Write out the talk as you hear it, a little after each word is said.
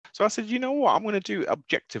So I said, you know what? I'm going to do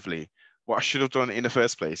objectively. What I should have done in the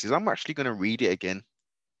first place is I'm actually going to read it again.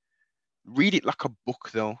 Read it like a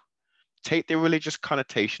book, though. Take the religious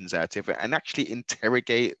connotations out of it and actually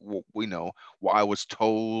interrogate what we know, what I was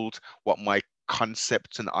told, what my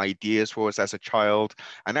concepts and ideas was as a child,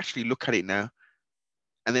 and actually look at it now.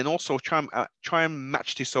 And then also try and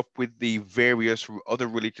match this up with the various other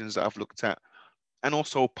religions that I've looked at, and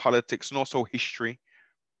also politics and also history.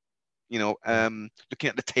 Looking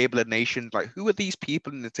at the Table of Nations, like who are these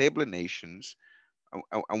people in the Table of Nations,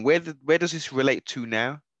 and where does this relate to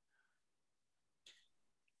now?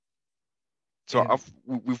 So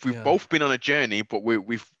And we've both been on a journey, but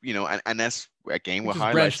we've and that's again we we're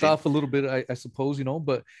just branched highlighting. off a little bit, I suppose,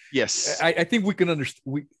 but Yes, I think we can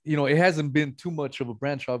understand. It hasn't been too much of a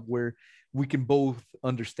branch off where we can both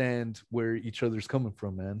understand where each other's coming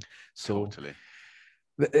from, man. So totally.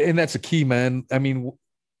 And that's a key, man. I mean,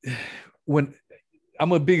 when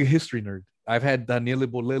I'm a big history nerd, I've had Daniele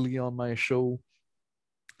Bolelli on my show.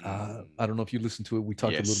 I don't know if you listened to it. We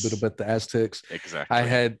talked a little bit about the Aztecs. Exactly. I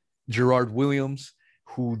had Gerard Williams,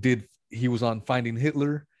 he was on Finding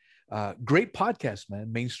Hitler. Great podcast,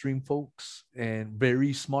 man. Mainstream folks and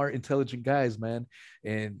very smart, intelligent guys, man.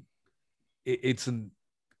 And it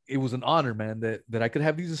was an honor, man, that I could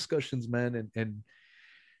have these discussions, man, and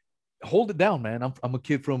hold it down, man. I'm a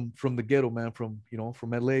kid from the ghetto, man, from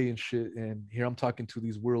LA and shit. And here I'm talking to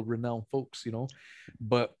these world renowned folks,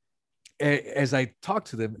 but as I talk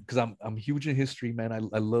to them, because I'm huge in history, man,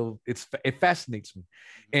 I love it fascinates me.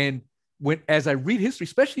 And as I read history,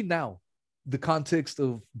 especially now, the context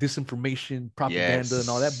of disinformation, propaganda, and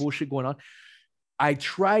all that bullshit going on, I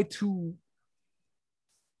try to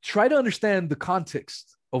understand the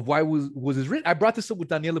context of why was this written. I brought this up with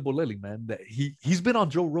Daniele Bolelli, man, that he's been on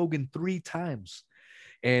Joe Rogan 3 times.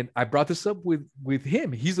 And I brought this up with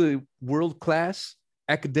him. He's a world-class,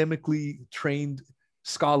 academically trained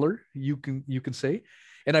scholar, you can say.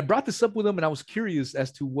 And I brought this up with him, and I was curious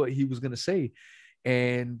as to what he was going to say.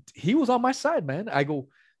 And he was on my side, man. I go,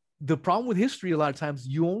 the problem with history, a lot of times,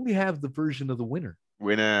 you only have the version of the winner.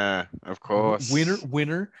 Winner, of course.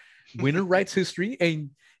 Winner writes history,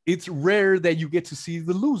 and it's rare that you get to see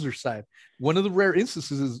the loser side. One of the rare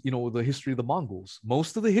instances is, the history of the Mongols.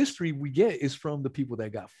 Most of the history we get is from the people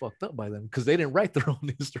that got fucked up by them because they didn't write their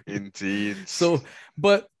own history. Indeed. So,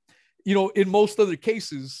 but in most other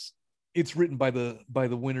cases, it's written by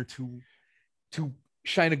the winner to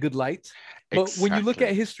shine a good light. But exactly. When you look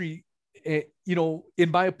at history, in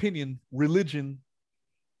my opinion, religion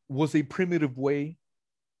was a primitive way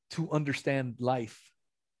to understand life,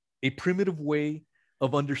 a primitive way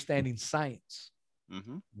of understanding science.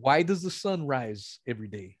 Mm-hmm. Why does the sun rise every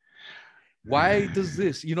day? Why does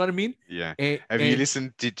this? You know what I mean? Yeah. Have you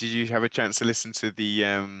listened? Did you have a chance to listen to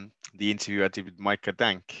the interview I did with Micah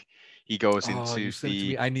Dank? He goes into you sent it to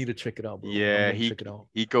me. I need to check it out, bro. Yeah,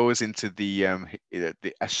 he goes into the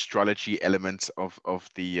astrology element of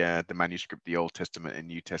the manuscript, the Old Testament and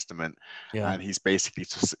New Testament, and he's basically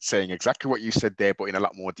saying exactly what you said there, but in a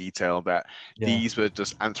lot more detail. That these were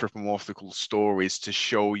just anthropomorphical stories to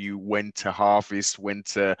show you when to harvest, when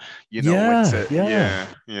to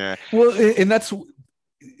Well,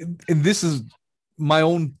 and this is my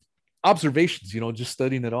own observations, just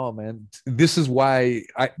studying it all, man. This is why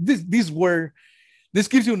this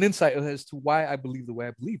gives you an insight as to why I believe the way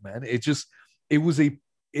I believe, man. It was a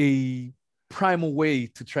primal way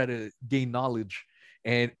to try to gain knowledge,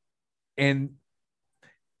 and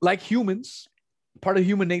like humans, part of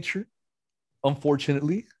human nature,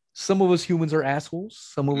 unfortunately, some of us humans are assholes.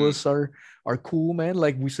 Some of us are cool, man.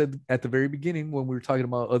 Like we said at the very beginning when we were talking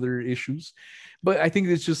about other issues, but I think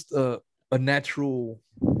it's just a natural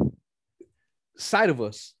side of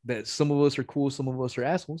us that some of us are cool, some of us are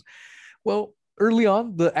assholes. Well, early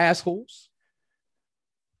on, the assholes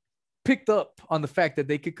picked up on the fact that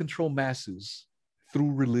they could control masses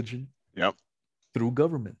through religion, through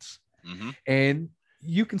governments. And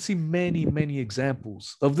you can see many, many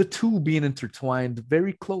examples of the two being intertwined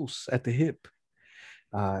very close at the hip.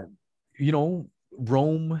 Rome,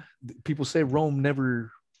 people say Rome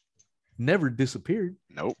never disappeared.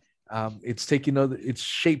 Nope. It's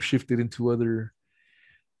shape-shifted into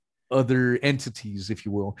other entities, if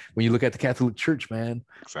you will. When you look at the Catholic Church, man,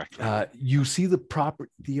 exactly, you see the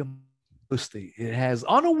property of estate it has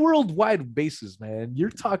on a worldwide basis, man.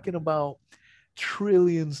 You're talking about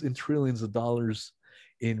trillions and trillions of dollars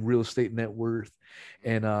in real estate net worth,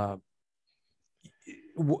 and I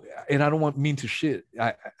don't mean to shit.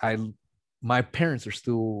 My parents are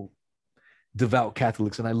still devout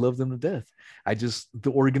Catholics, and I love them to death.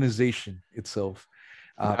 The organization itself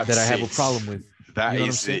that I have a problem with. That You know what I'm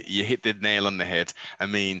is saying? it. You hit the nail on the head. I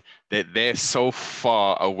mean, they're so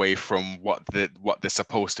far away from what they're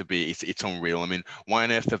supposed to be. It's unreal. I mean, why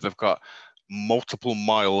on earth have they got multiple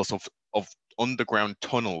miles of underground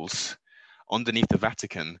tunnels underneath the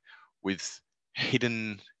Vatican with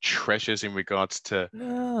hidden treasures in regards to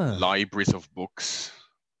Yeah. libraries of books?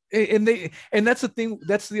 And that's the thing.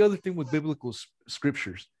 That's the other thing with biblical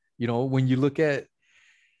scriptures. You know, when you look at,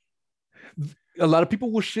 a lot of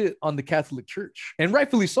people will shit on the Catholic Church, and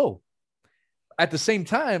rightfully so. At the same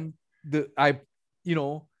time, you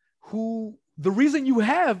know, who the reason you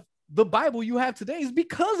have the Bible you have today is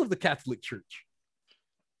because of the Catholic Church.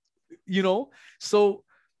 You know, so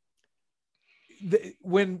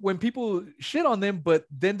when people shit on them, but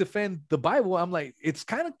then defend the Bible, I'm like, it's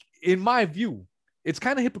kind of, in my view, it's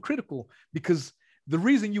kind of hypocritical, because the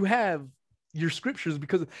reason you have your scriptures,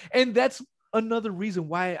 because, and that's another reason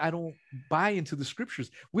why I don't buy into the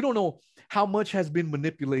scriptures. We don't know how much has been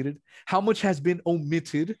manipulated, how much has been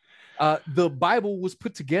omitted. The Bible was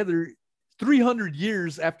put together 300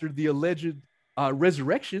 years after the alleged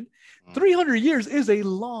resurrection. 300 years is a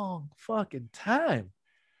long fucking time.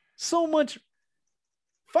 So much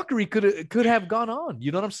fuckery could have gone on.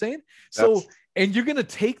 You know what I'm saying? So, and you're gonna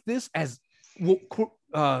take this as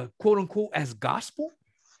quote unquote as gospel?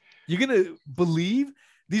 You're gonna believe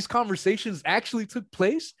these conversations actually took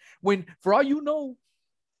place, when, for all you know,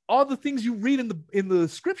 all the things you read in the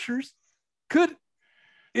scriptures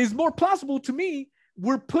is more plausible to me,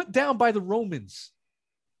 were put down by the Romans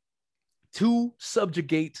to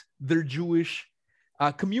subjugate their Jewish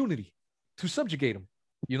community, to subjugate them.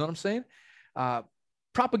 You know what I'm saying?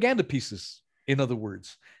 Propaganda pieces, in other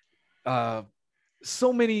words.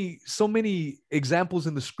 So many examples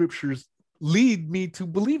in the scriptures lead me to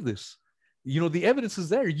believe this. You know, the evidence is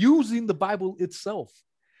there, using the Bible itself.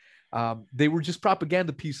 They were just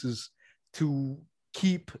propaganda pieces to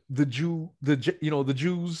keep the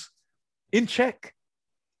Jews in check,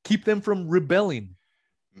 keep them from rebelling.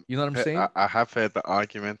 You know what I'm saying? I have heard the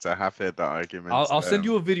argument. I'll send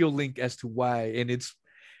you a video link as to why, and it's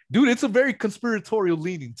a very conspiratorial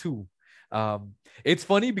leaning too. It's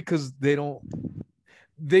funny because they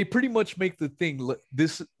pretty much make the thing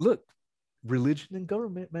look, religion and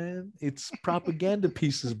government, man, it's propaganda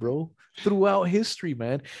pieces, bro, throughout history,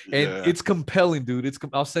 man. And it's compelling, dude.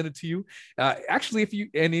 I'll send it to you. Actually,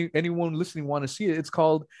 if anyone listening want to see it, it's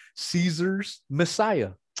called Caesar's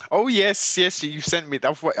Messiah. Oh yes, you sent me.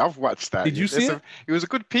 I've watched that. Did you see it? It was a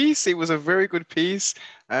good piece. It was a very good piece.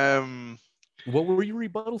 What were your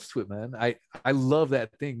rebuttals to it, man? I love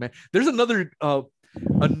that thing, man. There's another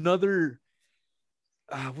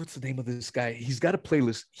what's the name of this guy? He's got a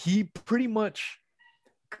playlist. He pretty much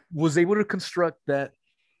was able to construct that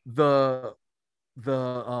the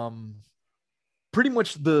pretty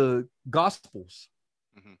much the Gospels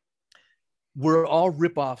were all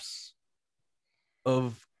ripoffs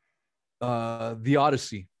of the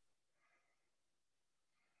Odyssey.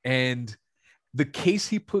 And the case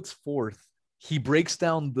he puts forth, he breaks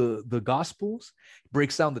down the Gospels,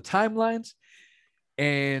 breaks down the timelines,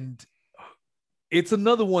 and it's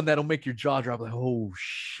another one that'll make your jaw drop, like, oh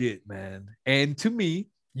shit, man. And to me,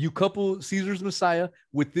 you couple Caesar's Messiah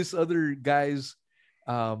with this other guy's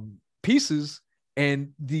pieces,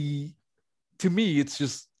 and to me, it's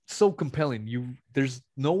just so compelling. There's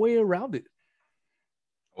no way around it.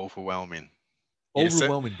 Overwhelming.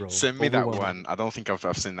 Overwhelming, bro. Send me that one. I don't think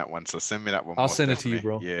I've seen that one, so send me that one. I'll send it to you,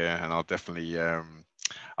 bro. Yeah, and I'll definitely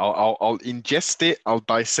I'll ingest it, I'll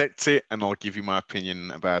dissect it, and I'll give you my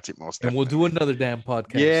opinion about it most definitely. And we'll do another damn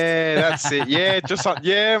podcast. Yeah, that's it.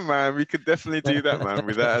 Yeah, man, we could definitely do that, man,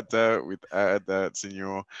 without a doubt,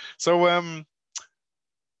 senor. So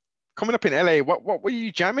coming up in LA, what were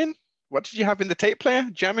you jamming? What did you have in the tape player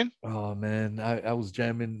jamming? Oh man, I was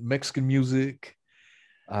jamming Mexican music,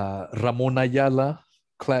 Ramon Ayala,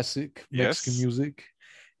 classic Mexican music,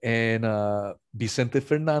 and Vicente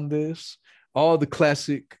Fernandez, all the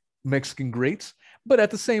classic Mexican greats. But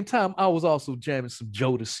at the same time, I was also jamming some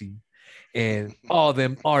Jodeci and all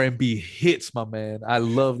them R&B hits, my man. I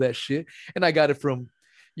love that shit. And I got it from,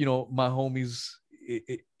 my homies,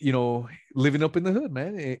 living up in the hood,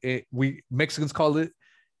 man. We Mexicans call it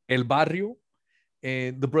El Barrio,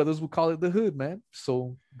 and the brothers would call it the hood, man.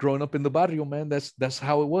 So growing up in the barrio, man, that's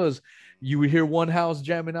how it was. You would hear one house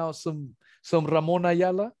jamming out some Ramon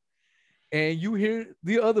Ayala, and you hear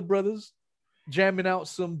the other brothers jamming out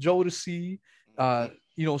some Jodeci,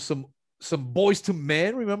 some Boys to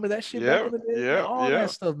Men. Remember that shit back in the day? All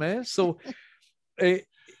that stuff, man. So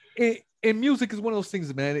and music is one of those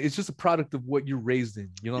things, man. It's just a product of what you're raised in.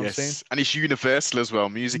 You know what I'm saying? Yes, and it's universal as well.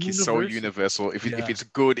 Music is so Universal. universal. If Yeah. it's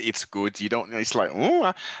good, it's good. You don't. It's like,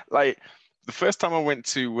 oh, like the first time I went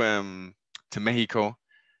to Mexico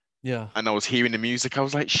Yeah. and I was hearing the music, I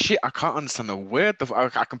was like, shit, I can't understand a word.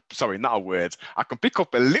 I can, sorry, not a word. I can pick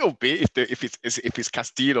up a little bit if it's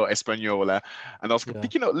Castillo or Española, and I was Yeah.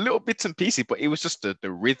 picking up little bits and pieces, but it was just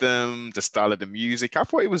the rhythm, the style of the music. I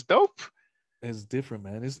thought it was dope. It's different,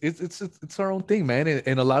 man. It's our own thing, man.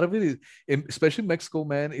 And a lot of it is, especially Mexico,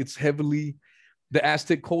 man, it's heavily the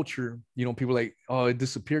Aztec culture. You know, people like, oh, it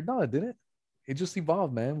disappeared. No, it didn't. It just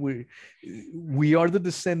evolved, man. We are the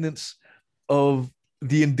descendants of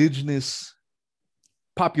the indigenous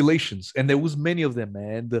populations, and there was many of them,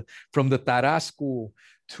 man. From the Tarasco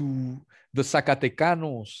to the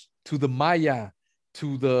Zacatecanos to the Maya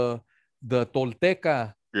to the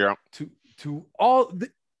Tolteca Yeah. to all the,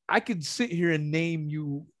 I could sit here and name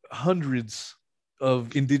you hundreds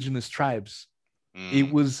of indigenous tribes. It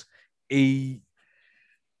Mm. was a,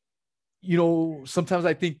 sometimes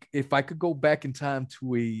I think if I could go back in time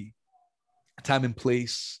to a time and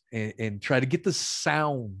place and try to get the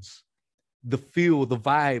sounds, the feel, the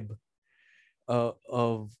vibe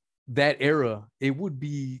of that era, it would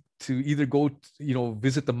be to either go,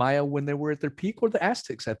 visit the Maya when they were at their peak or the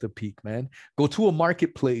Aztecs at the peak, man. Go to a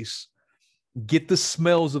marketplace, get the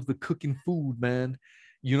smells of the cooking food, man.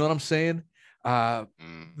 You know what I'm saying? Mm.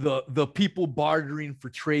 The people bartering for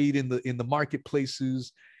trade in the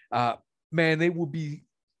marketplaces. Uh, Man, it would be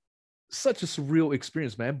such a surreal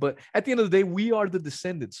experience, man. But at the end of the day, we are the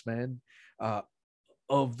descendants, man, uh,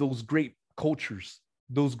 of those great cultures,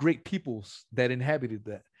 those great peoples that inhabited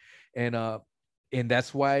that, and and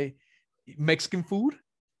that's why Mexican food,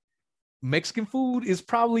 Mexican food is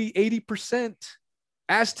probably 80%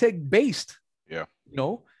 Aztec based. Yeah. You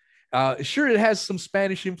know, sure, it has some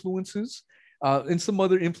Spanish influences and some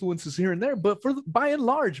other influences here and there, but by and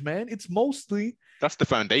large, man, it's mostly, That's the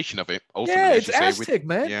foundation of it, yeah, ultimately, as it's you say, with Aztec,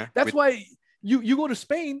 man. yeah, That's with why you go to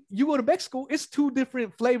Spain, you go to Mexico, it's two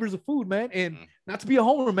different flavors of food, man. And mm, not to be a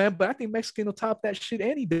homer, man, but I think Mexican will top that shit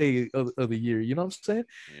any day of the year. You know what I'm saying?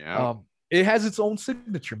 yeah, It has its own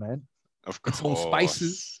signature, man. of Its own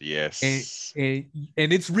spices, course. and Yes. and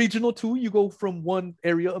and it's regional too. You go from one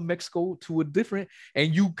area of Mexico to a different,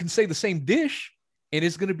 and you can say the same dish, and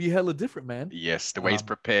it's gonna be hella different, man. Yes, the way it's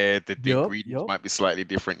Um, prepared, the yep, ingredients yep, might be slightly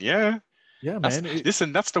different. Yeah. yeah, That's man.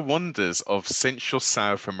 listen, that's the wonders of Central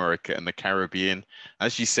South America and the Caribbean.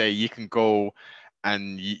 As you say, you can go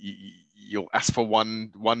and you'll ask for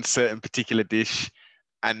one certain particular dish,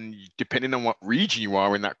 and depending on what region you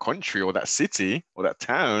are in that country or that city or that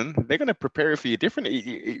town, they're going to prepare it for you differently.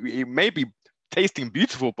 It may be tasting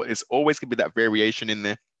beautiful, but it's always going to be that variation in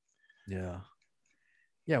there. Yeah,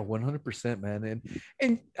 yeah, 100%, man.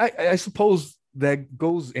 And I suppose that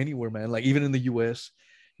goes anywhere, man. Like even in the U.S.,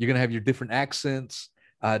 you're gonna have your different accents,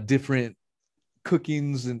 different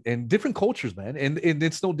cookings and different cultures, man. And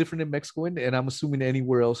it's no different in Mexico, and I'm assuming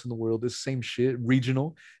anywhere else in the world, it's the same shit.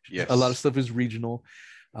 Regional, a lot of Yes. stuff is regional,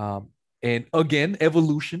 um, and again,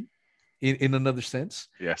 evolution in another sense.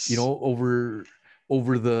 Yes.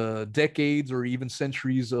 Over the decades or even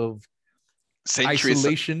centuries of Centuries.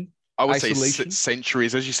 isolation, I would say isolation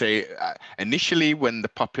centuries, as you say. Initially, when the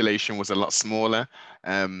population was a lot smaller,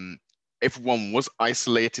 um, everyone was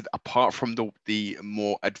isolated, apart from the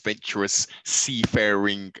more adventurous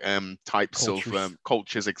seafaring types of cultures.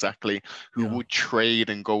 cultures, exactly, who Yeah. would trade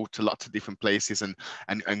and go to lots of different places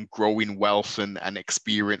and grow in wealth and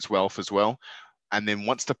experience wealth as well. And then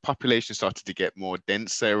once the population started to get more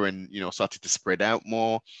denser and started to spread out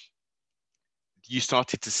more, you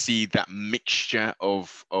started to see that mixture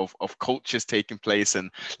of cultures taking place.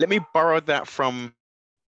 And let me borrow that from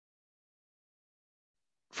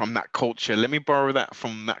that culture. Let me borrow that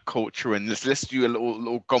from that culture, and let's do a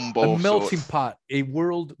little A gumbo sort melting of. pot, a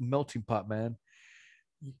world melting pot, man.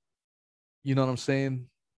 You know what I'm saying?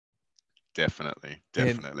 Definitely,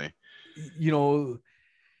 And definitely. you know,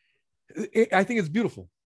 I think it's beautiful.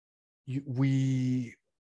 We,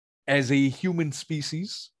 as a human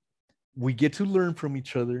species, we get to learn from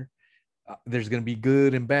each other. There's going to be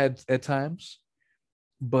good and bad at times,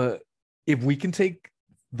 but if we can take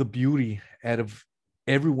the beauty out of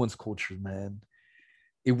everyone's culture, man,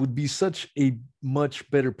 it would be such a much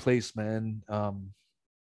better place, man.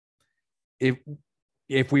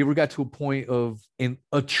 If we ever got to a point of in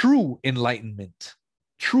a true enlightenment,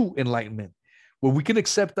 where we can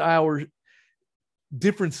accept our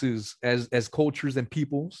differences as cultures and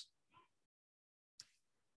peoples,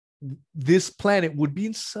 this planet would be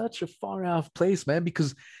in such a far off place, man,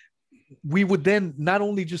 because we would then not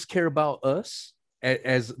only just care about us,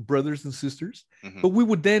 as brothers and sisters, Mhm. but we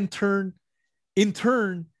would then in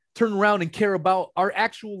turn turn around and care about our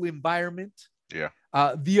actual environment, Yeah.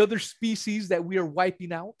 the other species that we are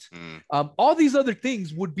wiping out. Mm. All these other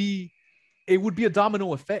things would be, it would be a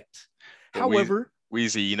domino effect. But we, However,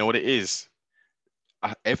 Wheezy, you know what it is?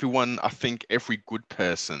 Everyone, I think every good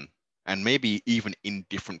person, and maybe even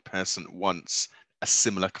indifferent person, wants a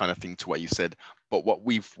similar kind of thing to what you said. But what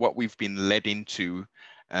we've been led into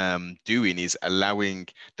doing is allowing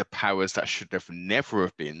the powers that should have never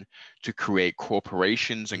have been to create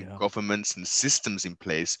corporations and yeah, governments and systems in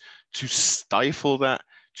place to stifle that,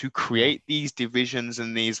 to yeah, create these divisions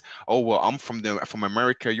and these, oh well, I'm from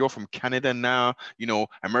America, you're from Canada now,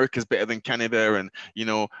 America's better than Canada, and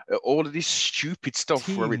all of this stupid stuff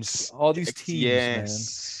where teams, it's all these teams, man.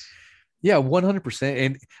 yes. Yeah, 100%.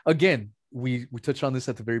 And again, we touched on this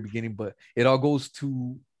at the very beginning, but it all goes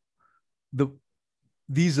to the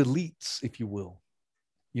these elites, if you will.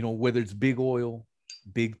 Whether it's big oil,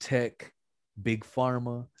 big tech, big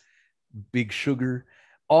pharma, big sugar,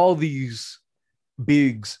 all these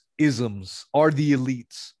bigs isms are the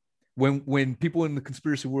elites. When people in the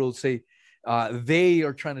conspiracy world say they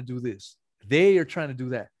are trying to do this, they are trying to do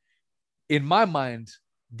that, in my mind,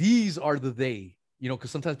 these are the they.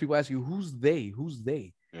 Because sometimes people ask you, who's they? Who's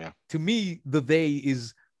they? Yeah. To me, the they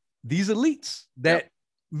is these elites Yep. that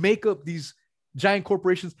make up these giant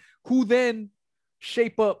corporations who then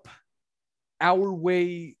shape up our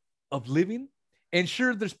way of living. And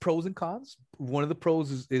sure, there's pros and cons. One of the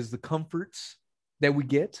pros is the comforts that we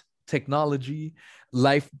get, technology,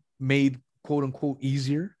 life made quote unquote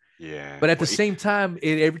easier. Yeah. But at the But same time,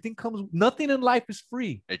 everything comes, nothing in life is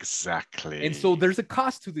free. And so exactly. there's a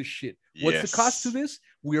cost to this shit. What's the cost to Yes. this?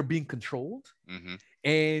 We are being controlled, Hmm.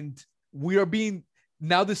 and we are being,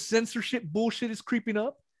 now this censorship bullshit is creeping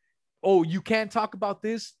up. Oh, you can't talk about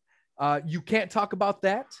this. You can't talk about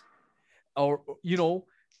that. Or,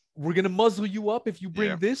 we're going to muzzle you up if you Yeah.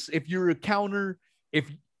 bring this. If your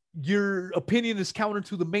opinion is counter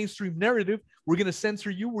to the mainstream narrative, we're going to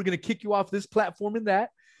censor you. We're going to kick you off this platform and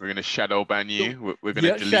that. We're gonna shadow ban So, you. We're gonna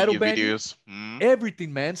yeah, delete shadow your ban you, videos. Mm.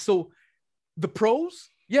 everything, man. So the pros,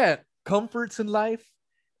 yeah, comforts in life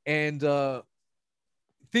and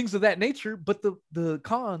things of that nature, but the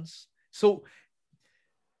cons. So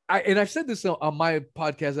I've said this on my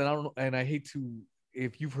podcast, and I don't know, and I hate to,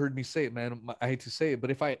 if you've heard me say it, man, I hate to say it, but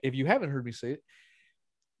if you haven't heard me say it,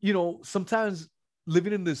 sometimes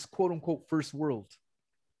living in this quote unquote first world,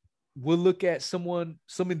 we'll look at some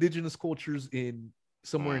indigenous cultures in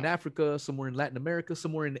somewhere in Mm. Africa, somewhere in Latin America,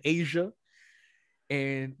 somewhere in Asia,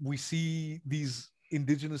 and we see these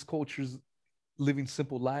indigenous cultures living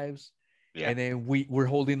simple lives, Yeah. and then we're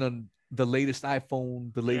holding on the latest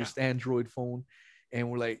iPhone, the Yeah. latest Android phone, and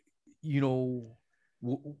we're like,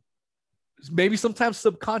 maybe sometimes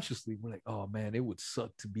subconsciously we're like, oh man, it would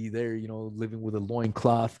suck to be there, living with a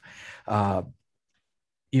loincloth. uh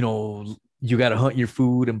you got to hunt your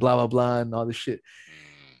food and blah blah blah and all this shit. Mm.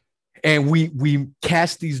 And we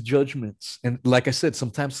cast these judgments, and like I said,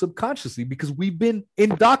 sometimes subconsciously, because we've been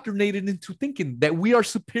indoctrinated into thinking that we are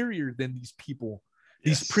superior than these people,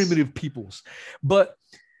 these Yes. primitive peoples. But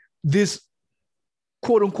this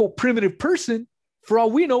quote unquote primitive person, for all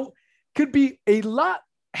we know, could be a lot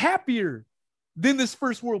happier than this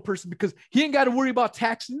first world person, because he ain't got to worry about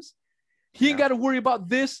taxes. He ain't Yeah. got to worry about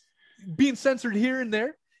this being censored here and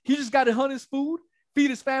there. He just got to hunt his food, feed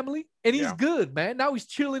his family, and he's Yeah. good, man. Now he's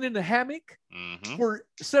chilling in the hammock Hmm. for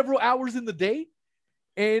several hours in the day,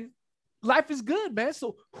 and life is good, man.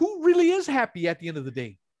 So who really is happy at the end of the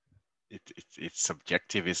day? It's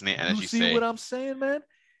subjective, isn't it? And as You you see what say, I'm saying, man?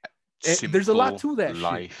 There's a lot simple to that shit.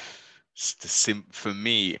 life. For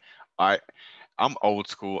me, I I'm old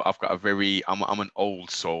school. I've got a very I'm an old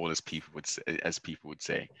soul, as people would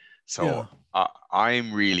say. So Yeah.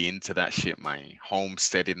 I'm really into that shit, man.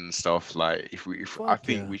 Homesteading and stuff. Like if I Fuck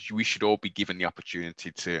think yeah. we should all be given the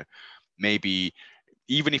opportunity to maybe,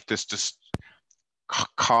 even if there's just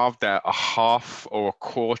carved out a half or a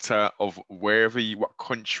quarter of what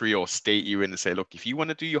country or state you're in, and say, look, if you want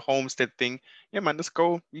to do your homestead thing, yeah, man, let's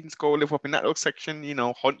go. You can just go live up in that little section,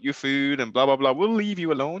 hunt your food and blah blah blah. We'll leave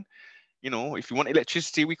you alone. If you want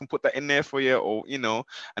electricity, we can put that in there for you, or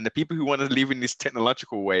and the people who want to live in this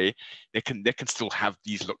technological way, they can still have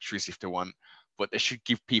these luxuries if they want. But they should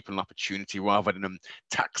give people an opportunity rather than them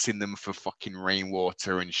taxing them for fucking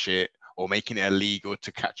rainwater and shit, or making it illegal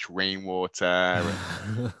to catch rainwater.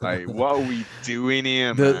 And like, what are we doing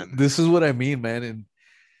here, man? This is what I mean, man. And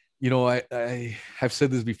I have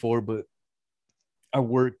said this before, but I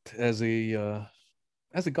worked as a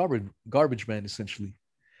garbage man essentially,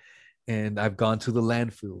 and I've gone to the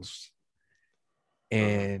landfills,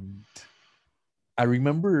 And I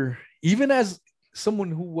remember, even as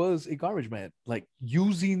someone who was a garbage man, like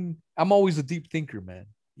I'm always a deep thinker, man.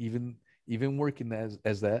 Even working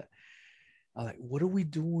as that, I'm like, what are we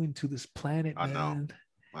doing to this planet, I know. man?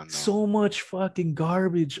 I know. So much fucking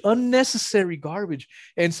garbage, unnecessary garbage.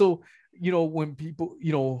 And so, when people,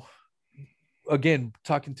 again,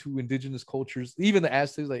 talking to indigenous cultures, even the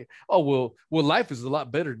Aztecs, like, oh, well, life is a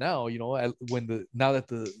lot better now, now that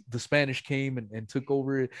the Spanish came and took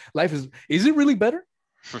over, life is it really better?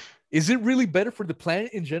 Is it really better for the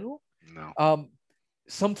planet in general? No.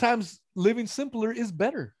 Sometimes living simpler is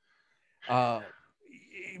better.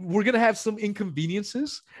 We're gonna have some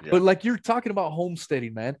inconveniences, but like you're talking about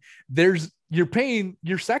homesteading, man,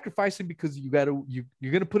 you're sacrificing because you're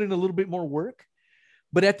gonna put in a little bit more work.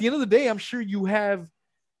 But at the end of the day, I'm sure you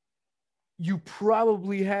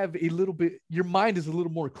probably have a little bit, your mind is a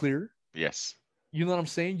little more clear. Yes. You know what I'm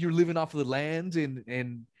saying? You're living off of the land,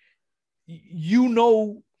 and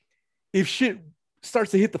if shit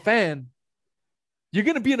starts to hit the fan, you're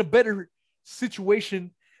going to be in a better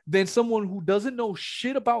situation than someone who doesn't know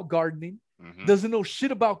shit about gardening, doesn't know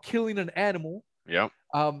shit about killing an animal. Yeah.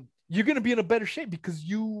 You're going to be in a better shape because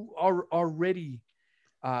you are already,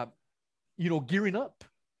 gearing up.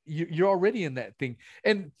 You're already in that thing.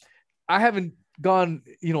 And I haven't gone,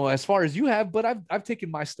 as far as you have, but I've taken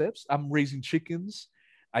my steps. I'm raising chickens.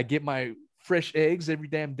 I get my fresh eggs every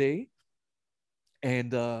damn day.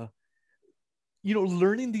 And,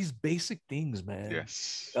 learning these basic things, man.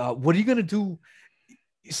 Yes. What are you going to do?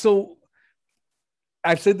 So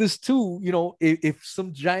I've said this too, if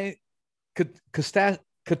some giant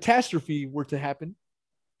catastrophe were to happen,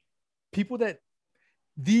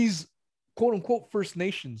 these quote unquote First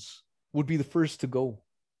Nations would be the first to go,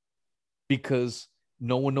 because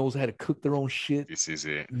no one knows how to cook their own shit. This is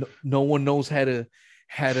it. No one knows how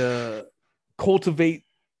to cultivate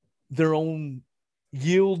their own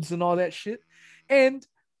yields and all that shit. And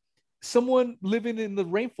someone living in the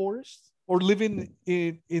rainforest, or living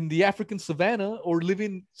in the African savannah, or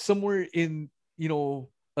living somewhere in,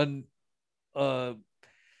 an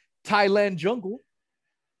Thailand jungle,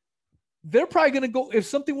 they're probably going to go, if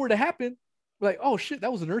something were to happen, like, oh shit,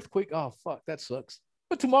 that was an earthquake. Oh fuck, that sucks.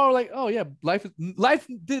 But tomorrow, like, oh yeah, life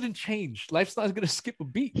didn't change. Life's not going to skip a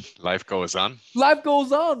beat. Life goes on. Life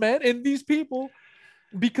goes on, man. And these people,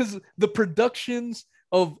 because the productions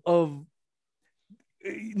of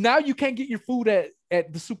now you can't get your food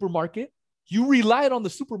at the supermarket. You relied on the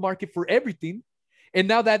supermarket for everything. And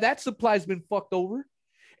now that supply's been fucked over,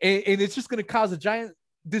 and it's just going to cause a giant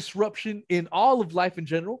disruption in all of life in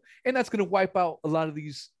general. And that's going to wipe out a lot of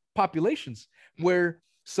these populations, where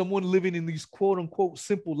someone living in these quote unquote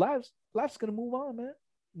simple life's going to move on, man.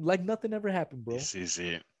 Like nothing ever happened, bro. This is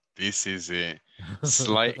it.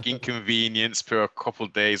 Slight inconvenience for a couple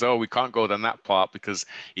of days. Oh, we can't go down that part because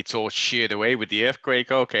it's all sheared away with the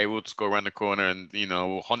earthquake. Okay, we'll just go around the corner and,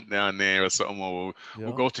 we'll hunt down there or something. Or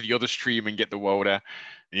we'll go to the other stream and get the water,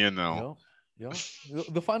 Yeah.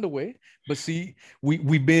 They'll find a way. But see,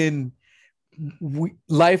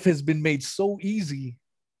 life has been made so easy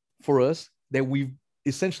for us that we've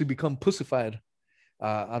essentially become pussified.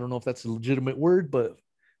 I don't know if that's a legitimate word, but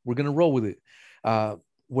we're going to roll with it.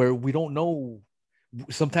 Where we don't know,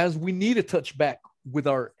 sometimes we need to touch back with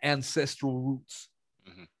our ancestral roots,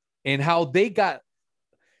 and how they got,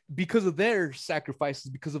 because of their sacrifices,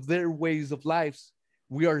 because of their ways of lives,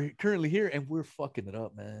 we are currently here, and we're fucking it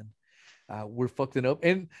up, man. We're fucking it up.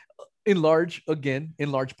 And in large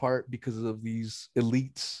part because of these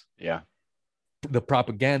elites. Yeah. The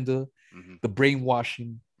propaganda, the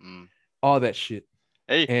brainwashing, all that shit.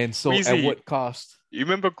 Hey, and so Weezy, at what cost? You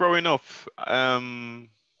remember growing up in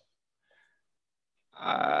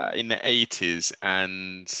the 80s,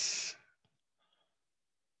 and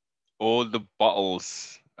all the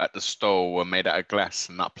bottles at the store were made out of glass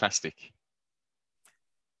and not plastic?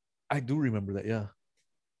 I do remember that, yeah.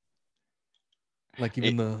 Like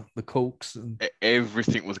even the Cokes and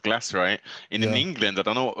everything was glass, right? In England, I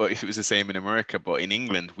don't know if it was the same in America, but in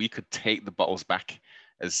England, we could take the bottles back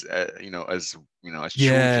as children,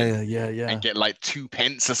 and get like 2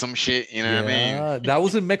 pence or some shit. You know what I mean? That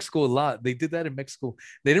was in Mexico a lot. They did that in Mexico.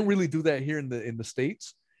 They didn't really do that here in the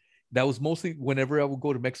States. That was mostly whenever I would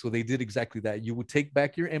go to Mexico. They did exactly that. You would take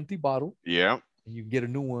back your empty bottle. Yeah. And you get a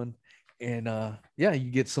new one, and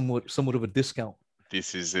you get somewhat of a discount.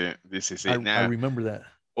 This is it. Now I remember that.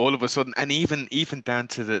 All of a sudden, and even down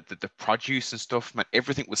to the produce and stuff, man,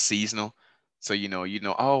 everything was seasonal. So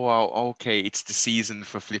oh well, okay, it's the season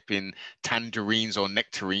for flipping tangerines or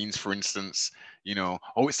nectarines, for instance.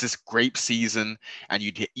 Oh, it's this grape season, and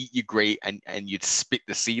you'd eat your grape and you'd spit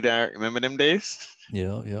the seed out. Remember them days?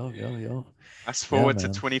 Yeah. Fast Yeah, forward to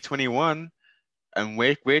man. 2021, and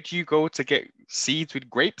where do you go to get seeds with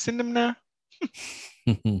grapes in them now?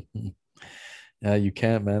 Yeah, you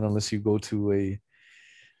can't, man, unless you go to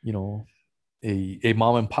you know, a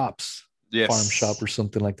mom and pops farm shop Yes, or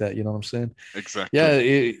something like that. You know what I'm saying? Yeah,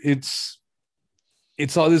 exactly.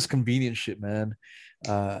 it's all this convenient shit, man.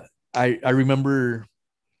 Uh, I remember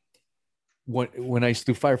when I used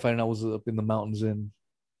to do firefighting, I was up in the mountains and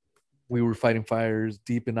we were fighting fires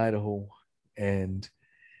deep in Idaho, and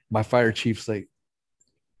my fire chief's like,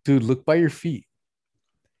 "Dude, look by your feet."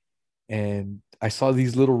 And I saw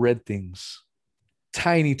these little red things,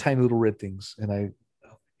 tiny, tiny little red things, and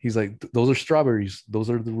he's like, "Those are strawberries. Those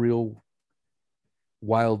are the real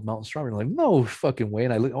wild mountain strawberry." I'm like, "No fucking way!"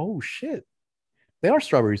 And I look, "Oh shit, they are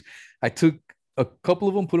strawberries." I took a couple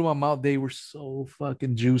of them, put them in my mouth. They were so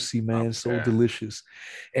fucking juicy, I man, so bet. delicious.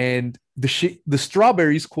 And the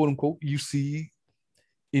strawberries, quote unquote, you see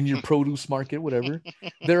in your produce market, whatever,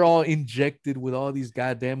 they're all injected with all these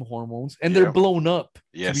goddamn hormones, and they're Yep. blown up to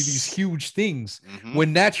be these Yes. huge things. Mm-hmm.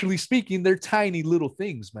 When naturally speaking, they're tiny little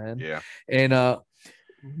things, man. Yeah. And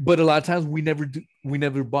but a lot of times we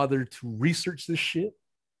never bother to research this shit.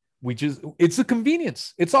 We just it's a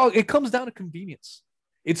convenience. It comes down to convenience.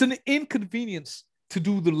 It's an inconvenience to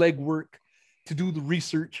do the legwork, to do the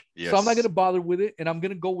research. So I'm not Yes. gonna bother with it, and I'm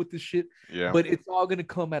gonna go with this shit. Yeah. But it's all gonna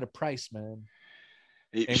come at a price, man,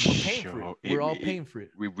 It and we're paying for it. sure We're all paying for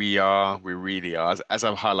it. we really are. As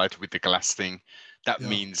I've highlighted with the glass thing, that Yeah.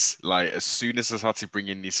 means like as soon as I started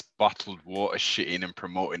bringing this bottled water shit in and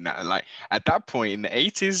promoting that, and like at that point in the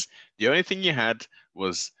 80s, the only thing you had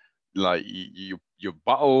was like your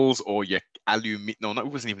bottles or your aluminum. No, it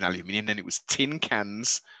wasn't even aluminum. Then it was tin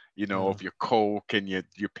cans. Yeah. Of your Coke and your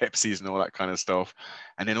Pepsis and all that kind of stuff.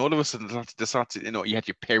 And then all of a sudden, they started, you had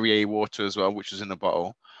your Perrier water as well, which was in a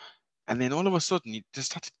bottle. And then all of a sudden, you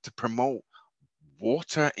just started to promote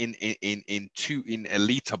water in a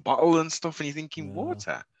liter bottle and stuff, and you're thinking Yeah.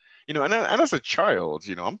 water, and as a child,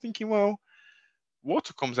 I'm thinking, well,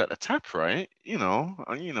 water comes out the tap, right?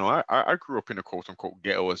 I grew up in a quote unquote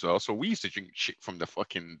ghetto as well, so we used to drink shit from the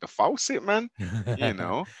faucet, man. You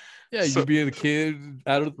know, Yeah, you so being a kid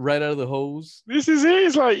right out of the hose. this is it.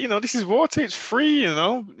 It's like, this is water. It's free,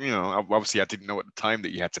 Obviously, I didn't know at the time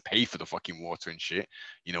that you had to pay for the fucking water and shit,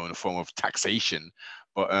 in the form of taxation.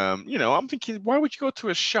 But I'm thinking, why would you go to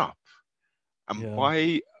a shop and Yeah.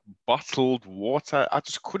 buy bottled water? I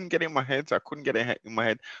just couldn't get it in my head. I couldn't get it in my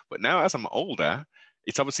head. But now, as I'm older,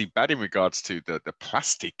 it's obviously bad in regards to the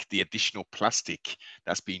plastic, the additional plastic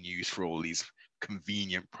that's being used for all these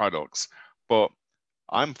convenient products. But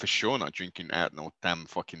I'm for sure not drinking out no damn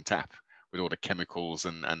fucking tap with all the chemicals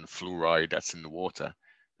and fluoride that's in the water.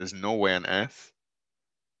 There's no way on earth.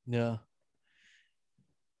 Yeah.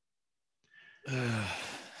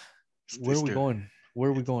 It's, Where are it's we the going? Where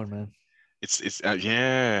are we it's going, man? it's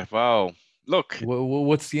yeah. Wow. Look,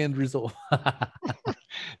 What's the end result?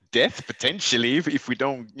 death potentially if we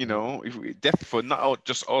don't, if we, death for not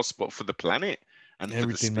just us but for the planet and for the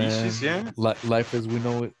Everything, species. man. Yeah. Life as we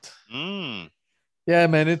know it. Mm. Yeah,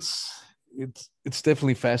 man. It's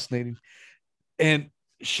definitely fascinating. And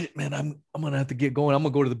shit, man, I'm gonna have to get going. I'm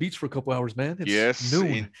gonna go to the beach for a couple hours, man. It's Yes.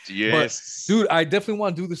 noon. But Yes. dude, I definitely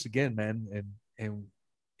want to do this again, man. And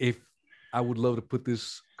if I would love to put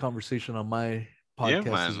this conversation on my Yeah,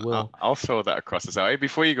 podcast as man. I'll, well. I'll throw that across as well. Hey,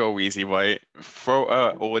 before you go, Weezy, right? Throw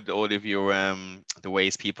all of your the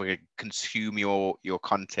ways people can consume your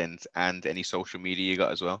content and any social media you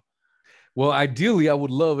got as well. Well, ideally, I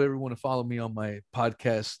would love everyone to follow me on my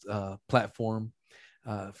podcast platform.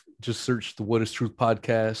 Just search the What is Truth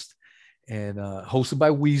podcast, and hosted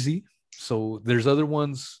by Wheezy. So there's other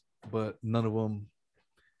ones, but none of them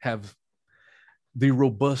have the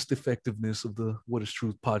robust effectiveness of the What is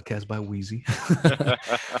Truth podcast by Wheezy.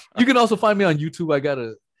 You can also find me on YouTube. I got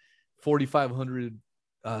a 4,500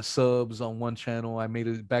 subs on one channel. I made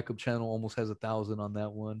a backup channel, almost has 1,000 on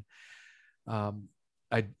that one. Um,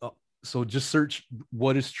 I So just search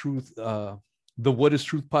What is Truth. The What is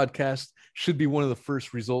Truth podcast should be one of the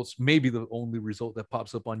first results, maybe the only result that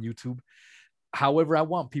pops up on YouTube. However, I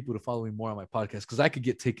want people to follow me more on my podcast because I could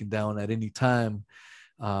get taken down at any time.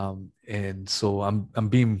 And so I'm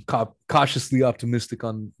being cautiously optimistic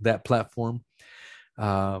on that platform.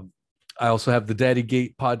 I also have the Daddy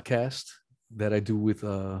Gate podcast that I do with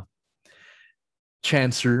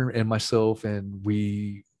Chancer and myself, and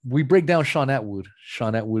we break down Sean Atwood.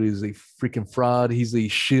 Sean Atwood is a freaking fraud. He's a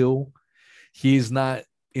shill. He is not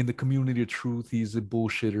in the community of truth, he's a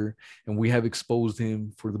bullshitter, and we have exposed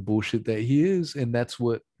him for the bullshit that he is, and that's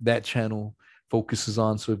what that channel focuses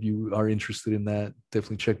on. So if you are interested in that,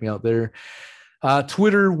 definitely check me out there.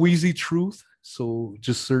 Twitter, Wheezy Truth. So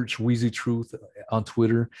just search Wheezy Truth on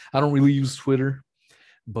Twitter. I don't really use Twitter,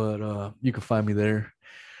 but you can find me there.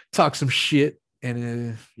 Talk some shit,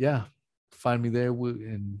 and yeah, find me there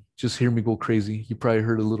and just hear me go crazy. You probably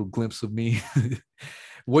heard a little glimpse of me.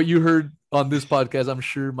 What you heard on this podcast, I'm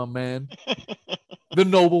sure my man, the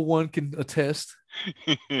noble one, can attest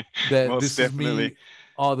that Most this definitely. is me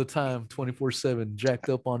all the time, 24/7, jacked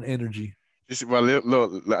up on energy. Well,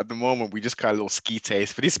 look, at the moment, we just got a little ski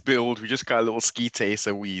taste. For this build, we just got a little ski taste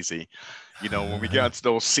of Wheezy. You know, when we get into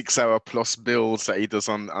those 6-hour plus builds that he does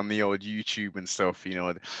on the old YouTube and stuff, you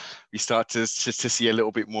know, we start to see a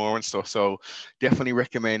little bit more and stuff. So definitely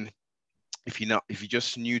recommend, if you're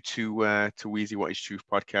just new to Wheezy What Is Truth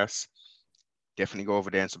podcast, definitely go over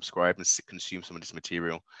there and subscribe and consume some of this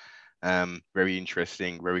material. Very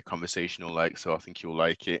interesting, very conversational, so I think you'll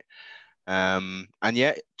like it. And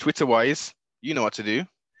yeah, Twitter wise, you know what to do.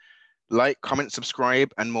 Like, comment,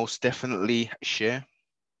 subscribe, and most definitely share.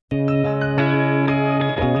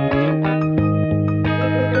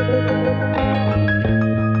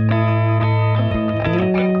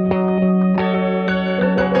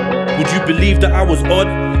 Would you believe that I was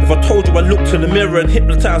odd if I told you I looked in the mirror and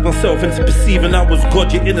hypnotized myself into perceiving I was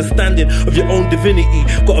God? Your understanding of your own divinity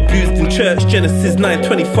got abused in church. Genesis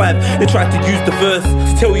 9:25. They tried to use the verse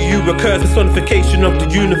to tell you a curse, personification of the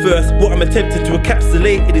universe. What I'm attempting to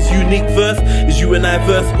encapsulate in this unique verse is you and I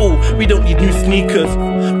verse. Oh, we don't need new sneakers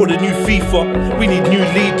or the new FIFA. We need new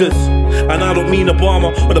leaders. And I don't mean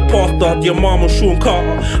Obama or the pastor, the Imam or Sean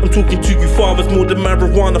Carter. I'm talking to you fathers more than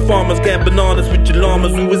marijuana farmers, getting bananas with your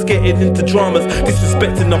llamas, always getting into dramas,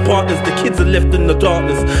 disrespecting our partners. The kids are left in the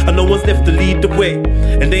darkness and no one's left to lead the way.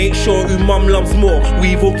 And they ain't sure who mum loves more,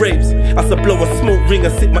 weave or rapes. As I blow a smoke ring, I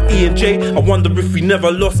sip my E&J. I wonder if we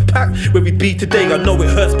never lost pack where we'd be today. I know it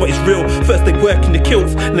hurts but it's real. First they work in the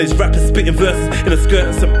kilts, and there's rappers spitting verses in a skirt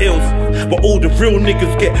and some ills. But all the real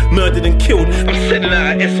niggas get murdered and killed. I'm sending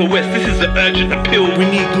out a SOS, this is an urgent appeal. We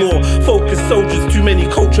need more focused soldiers, too many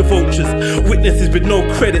culture vultures. Witnesses with no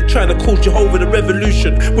credit, trying to call Jehovah the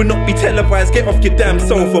revolution. Will not be televised, get off your damn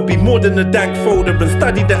sofa. Be more than a dank folder and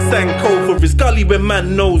study that Sankofa. It's gully when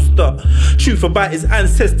man knows the truth about his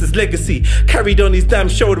ancestors' legacy. Carried on his damn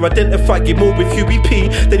shoulder, identified him more with UBP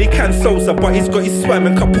than he can Sosa. But he's got his swam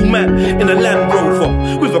and couple man in a Land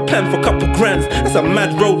Rover with a plan for couple grands. That's a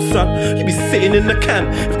mad road, son. You be sitting in the can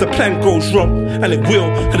if the plan goes wrong, and it will,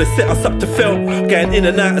 cause it set us up to fail. Getting in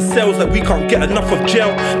and out of cells like we can't get enough of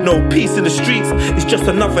jail. No peace in the streets, it's just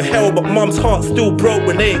another hell. But mum's heart still broke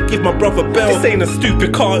when they ain't give my brother bell. This ain't a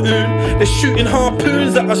stupid cartoon, they're shooting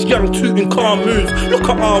harpoons at us young tooting carmoons. Look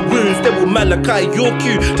at our wounds, they will Malachi your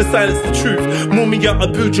cue to silence the truth. Mumia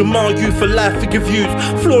Abu Jamal, you for life figure views.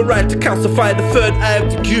 Fluoride to calcify the third eye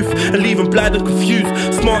of the youth and leave them blind and confused.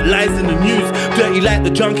 Smart lies in the news, dirty like the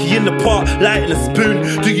junkie in the park, lighting a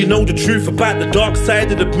spoon. Do you know the truth about the dark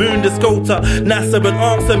side of the moon? Let's go to NASA and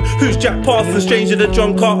ask them who's Jack Parsons, stranger than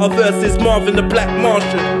John Carter versus Marvin the Black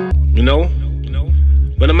Martian. You know,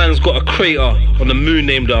 when a man's got a crater on the moon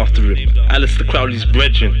named after him, Aleister Crowley's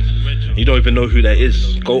brethren, you don't even know who that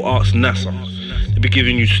is, go ask NASA. They'll be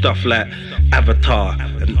giving you stuff like Avatar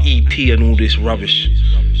and E.T. and all this rubbish.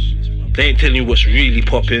 They ain't telling you what's really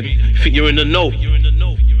popping. You think you're in the know?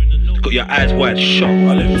 Got your eyes wide shut.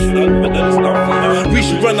 We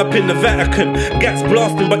should run up in the Vatican, gats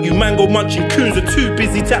blasting, but you mango munching coons are too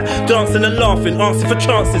busy dancing and laughing, asking for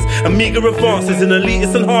chances and meager advances. An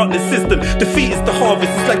elitist and heartless system, defeat is the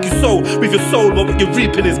harvest. It's like you sow with your soul, but what you're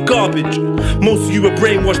reaping is garbage. Most of you are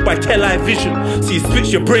brainwashed by television, so you switch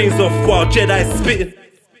your brains off while Jedi's spitting.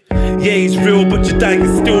 Yeah, he's real, but your dying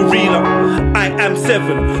is still realer. I am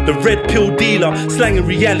 7, the red pill dealer, slanging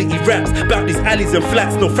reality raps about these alleys and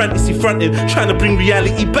flats. No fantasy fronting, trying to bring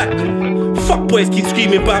reality back. Fuck boys keep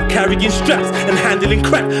screaming about carrying straps and handling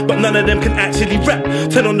crap, but none of them can actually rap.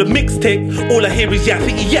 Turn on the mixtape, all I hear is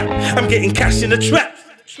yappity yap. I'm getting cash in the trap.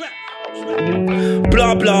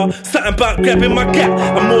 Blah blah, something about grabbing my gap.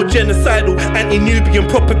 I'm more genocidal, anti-Nubian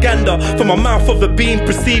propaganda. From my mouth of being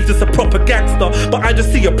perceived as a proper gangster, but I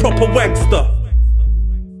just see a proper wankster.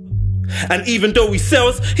 And even though he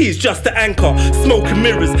sells, he's just the anchor. Smoke and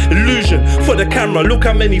mirrors, illusion for the camera. Look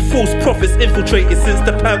how many false prophets infiltrated since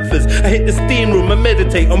the Panthers. I hit the steam room and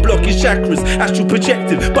meditate on blocking chakras. Astral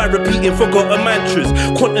projected by repeating forgotten mantras.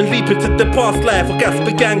 Quantum leaping to the past life of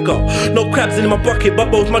Gasper Ganga. No crabs in my bucket,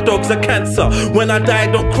 but both my dogs are cancer. When I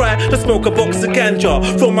die, don't cry, just smoke a box of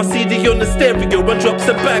ganja. Throw my CD on the stereo and drop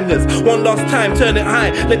some bangers. One last time, turn it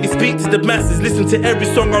high, let me speak to the masses. Listen to every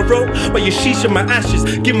song I wrote, by your sheesh and my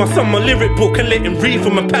ashes. Give my son my lyric book and let him read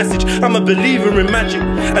from a passage. I'm a believer in magic,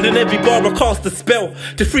 and in every bar I cast a spell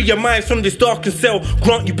to free your mind from this darkened cell.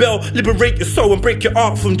 Grant you bell, liberate your soul and break your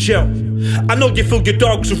art from jail. I know you feel your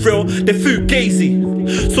dogs are real, they're fugazi.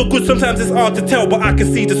 So good sometimes it's hard to tell, but I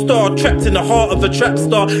can see the star trapped in the heart of a trap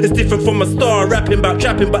star. It's different from a star rapping about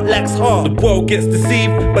trapping but lacks heart. The world gets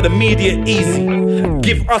deceived, but the media easy.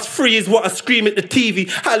 Give us free is what I scream at the TV.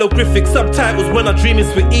 Hieroglyphic subtitles when I dream in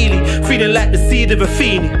Swahili. Feeling like the seed of a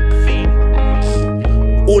fiend.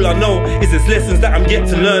 All I know is there's lessons that I'm yet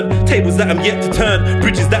to learn, tables that I'm yet to turn,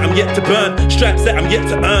 bridges that I'm yet to burn, stripes that I'm yet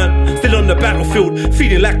to earn. Still on the battlefield,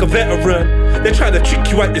 feeling like a veteran. They're trying to trick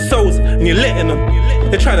you out your souls, and you're letting them.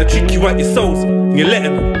 They're trying to trick you out your souls, and you're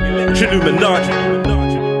letting them. Triluminati.